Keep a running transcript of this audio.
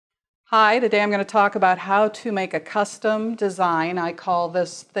Hi, today I'm going to talk about how to make a custom design. I call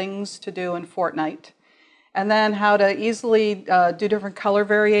this things to do in Fortnite. And then how to easily do different color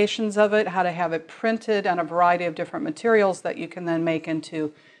variations of it, how to have it printed on a variety of different materials that you can then make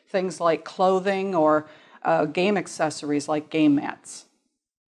into things like clothing or game accessories like game mats.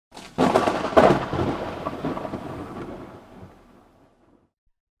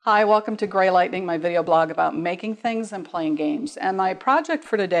 Hi, welcome to Gray Lightning, my video blog about making things and playing games. And my project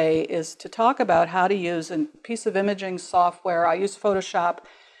for today is to talk about how to use a piece of imaging software. I use Photoshop.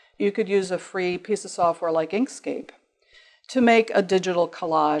 You could use a free piece of software like Inkscape to make a digital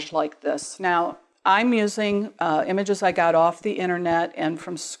collage like this. Now, I'm using images I got off the internet and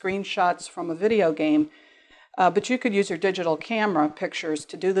from screenshots from a video game, but you could use your digital camera pictures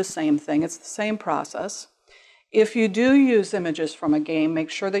to do the same thing. It's the same process. If you do use images from a game, make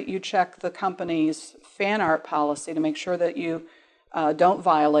sure that you check the company's fan art policy to make sure that you don't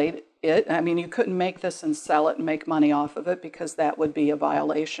violate it. I mean, you couldn't make this and sell it and make money off of it because that would be a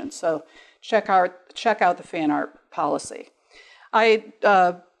violation. So check out the fan art policy. I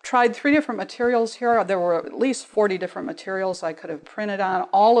tried 3 different materials here. There were at least 40 different materials I could have printed on.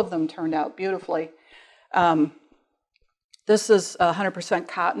 All of them turned out beautifully. This is 100%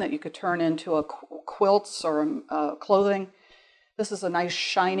 cotton that you could turn into a quilts or clothing. This is a nice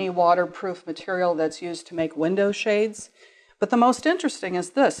shiny waterproof material that's used to make window shades. But the most interesting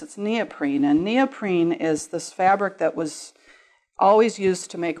is this, it's neoprene. And neoprene is this fabric that was always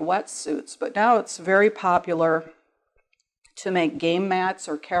used to make wetsuits, but now it's very popular to make game mats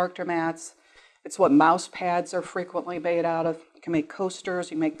or character mats. It's what mouse pads are frequently made out of. You can make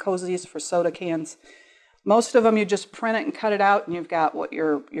coasters, you make cozies for soda cans. Most of them you just print it and cut it out and you've got what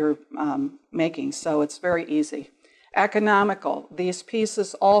you're making, so it's very easy. Economical. These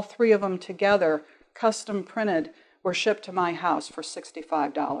pieces, all 3 of them together, custom printed, were shipped to my house for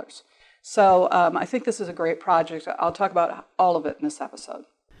 $65. So I think this is a great project. I'll talk about all of it in this episode.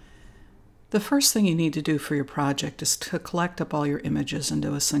 The first thing you need to do for your project is to collect up all your images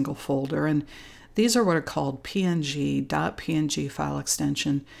into a single folder, and these are what are called .png file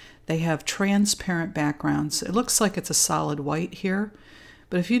extension. They have transparent backgrounds. It looks like it's a solid white here,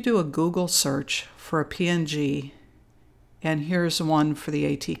 but if you do a Google search for a PNG, and here's one for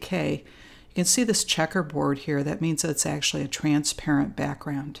the ATK, you can see this checkerboard here. That means that it's actually a transparent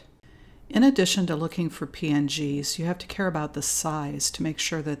background. In addition to looking for PNGs, you have to care about the size to make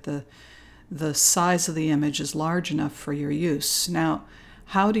sure that the size of the image is large enough for your use. Now,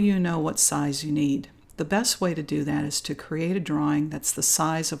 how do you know what size you need? The best way to do that is to create a drawing that's the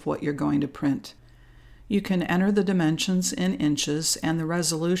size of what you're going to print. You can enter the dimensions in inches, and the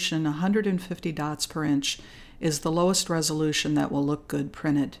resolution, 150 dots per inch, is the lowest resolution that will look good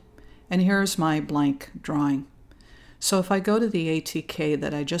printed. And here's my blank drawing. So if I go to the ATK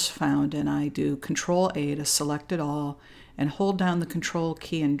that I just found and I do Control-A to select it all and hold down the Control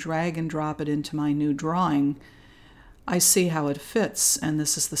key and drag and drop it into my new drawing, I see how it fits, and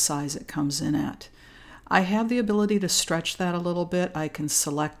this is the size it comes in at. I have the ability to stretch that a little bit. I can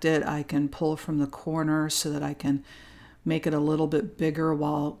select it, I can pull from the corner so that I can make it a little bit bigger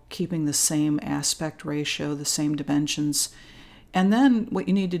while keeping the same aspect ratio, the same dimensions. And then what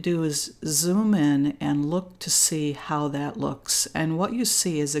you need to do is zoom in and look to see how that looks. And what you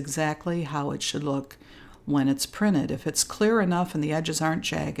see is exactly how it should look when it's printed. If it's clear enough and the edges aren't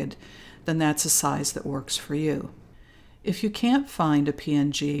jagged, then that's a size that works for you. If you can't find a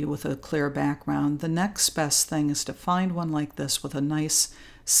PNG with a clear background, the next best thing is to find one like this with a nice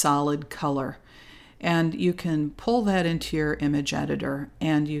solid color. And you can pull that into your image editor,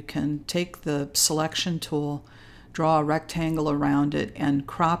 and you can take the selection tool, draw a rectangle around it, and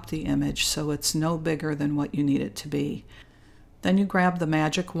crop the image so it's no bigger than what you need it to be. Then you grab the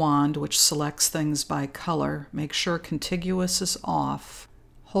magic wand, which selects things by color. Make sure contiguous is off.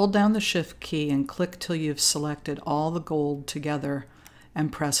 Hold down the Shift key and click till you've selected all the gold together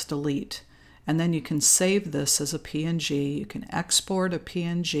and press Delete. And then you can save this as a PNG. You can export a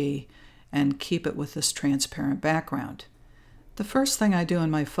PNG and keep it with this transparent background. The first thing I do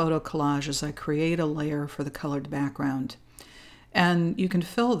in my photo collage is I create a layer for the colored background. And you can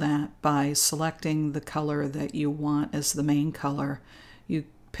fill that by selecting the color that you want as the main color. You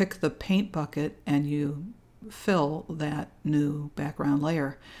pick the paint bucket and you fill that new background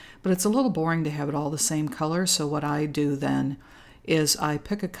layer. But it's a little boring to have it all the same color, so what I do then is I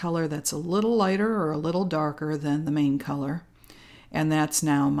pick a color that's a little lighter or a little darker than the main color, and that's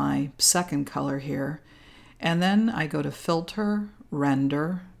now my second color here. And then I go to Filter,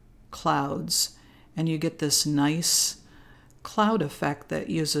 Render, Clouds, and you get this nice cloud effect that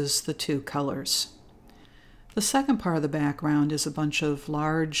uses the 2 colors. The second part of the background is a bunch of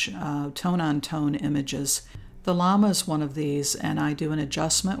large tone-on-tone images. The llama is one of these, and I do an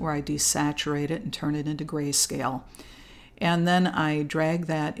adjustment where I desaturate it and turn it into grayscale. And then I drag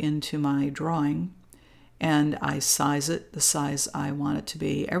that into my drawing, and I size it the size I want it to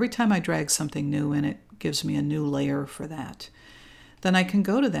be. Every time I drag something new in, it gives me a new layer for that. Then I can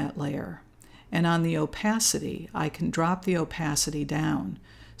go to that layer, and on the opacity, I can drop the opacity down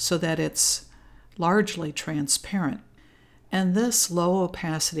so that it's largely transparent. And this low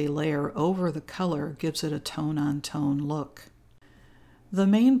opacity layer over the color gives it a tone-on-tone look. The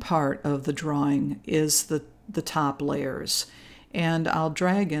main part of the drawing is the top layers, and I'll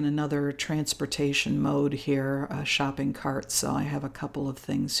drag in another transportation mode here, a shopping cart, so I have a couple of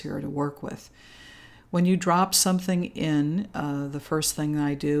things here to work with. When you drop something in, the first thing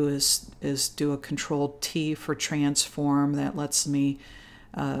I do is do a Control-T for transform. That lets me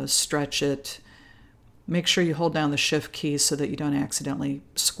stretch it. Make sure you hold down the Shift key so that you don't accidentally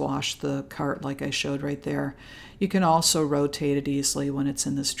squash the cart like I showed right there. You can also rotate it easily when it's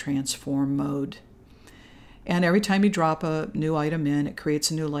in this transform mode. And every time you drop a new item in, it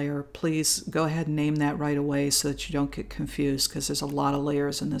creates a new layer. Please go ahead and name that right away so that you don't get confused, because there's a lot of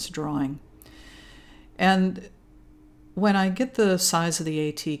layers in this drawing. And when I get the size of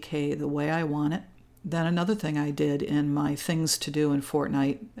the ATK the way I want it, then another thing I did in my things to do in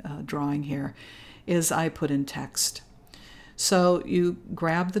Fortnite drawing here is I put in text. So you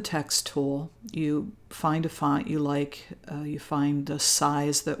grab the text tool, you find a font you like, you find a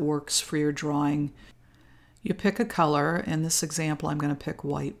size that works for your drawing. You pick a color. In this example, I'm going to pick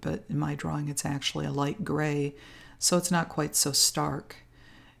white, but in my drawing it's actually a light gray, so it's not quite so stark.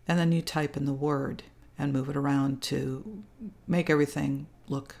 And then you type in the word and move it around to make everything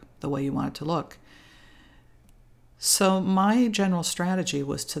look the way you want it to look. So my general strategy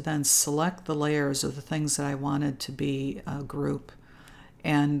was to then select the layers of the things that I wanted to be a group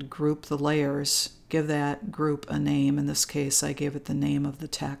and group the layers, give that group a name. In this case, I gave it the name of the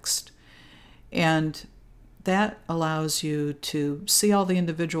text. And that allows you to see all the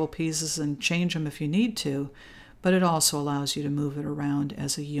individual pieces and change them if you need to, but it also allows you to move it around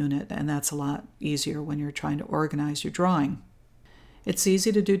as a unit, and that's a lot easier when you're trying to organize your drawing. It's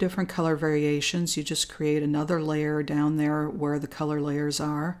easy to do different color variations. You just create another layer down there where the color layers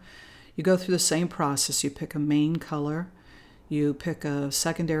are. You go through the same process. You pick a main color, you pick a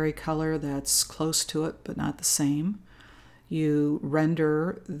secondary color that's close to it but not the same. You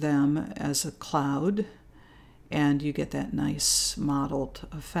render them as a cloud, and you get that nice modeled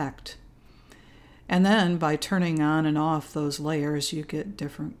effect. And then by turning on and off those layers, you get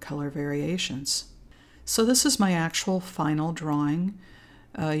different color variations. So this is my actual final drawing.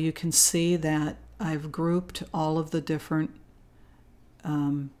 You can see that I've grouped all of the different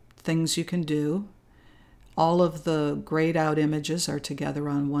things you can do. All of the grayed out images are together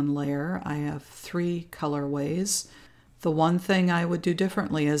on one layer. I have 3 colorways. The one thing I would do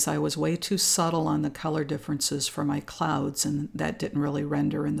differently is I was way too subtle on the color differences for my clouds, and that didn't really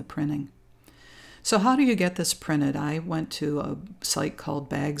render in the printing. So how do you get this printed? I went to a site called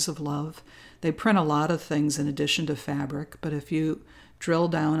Bags of Love. They print a lot of things in addition to fabric, but if you drill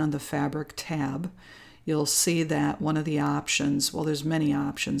down on the fabric tab, you'll see that one of the options, well, there's many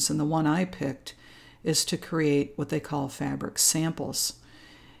options, and the one I picked is to create what they call fabric samples.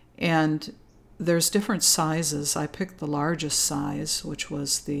 And there's different sizes. I picked the largest size, which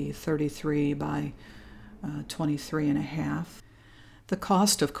was the 33 by 23.5. The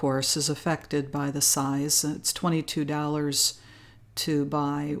cost, of course, is affected by the size. It's $22 to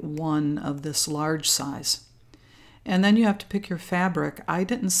buy one of this large size. And then you have to pick your fabric. I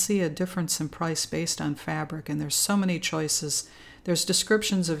didn't see a difference in price based on fabric, and there's so many choices. There's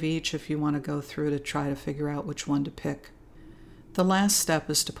descriptions of each if you want to go through to try to figure out which one to pick. The last step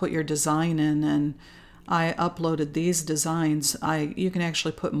is to put your design in, and I uploaded these designs. You can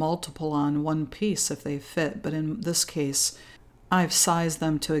actually put multiple on one piece if they fit, but in this case, I've sized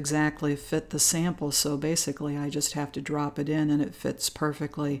them to exactly fit the sample, so basically I just have to drop it in and it fits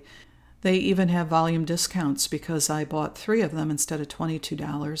perfectly. They even have volume discounts because I bought 3 of them instead of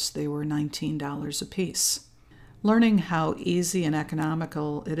 $22. They were $19 a piece. Learning how easy and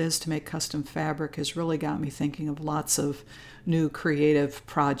economical it is to make custom fabric has really got me thinking of lots of new creative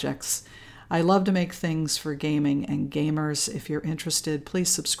projects. I love to make things for gaming and gamers. If you're interested, please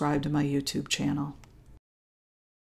subscribe to my YouTube channel.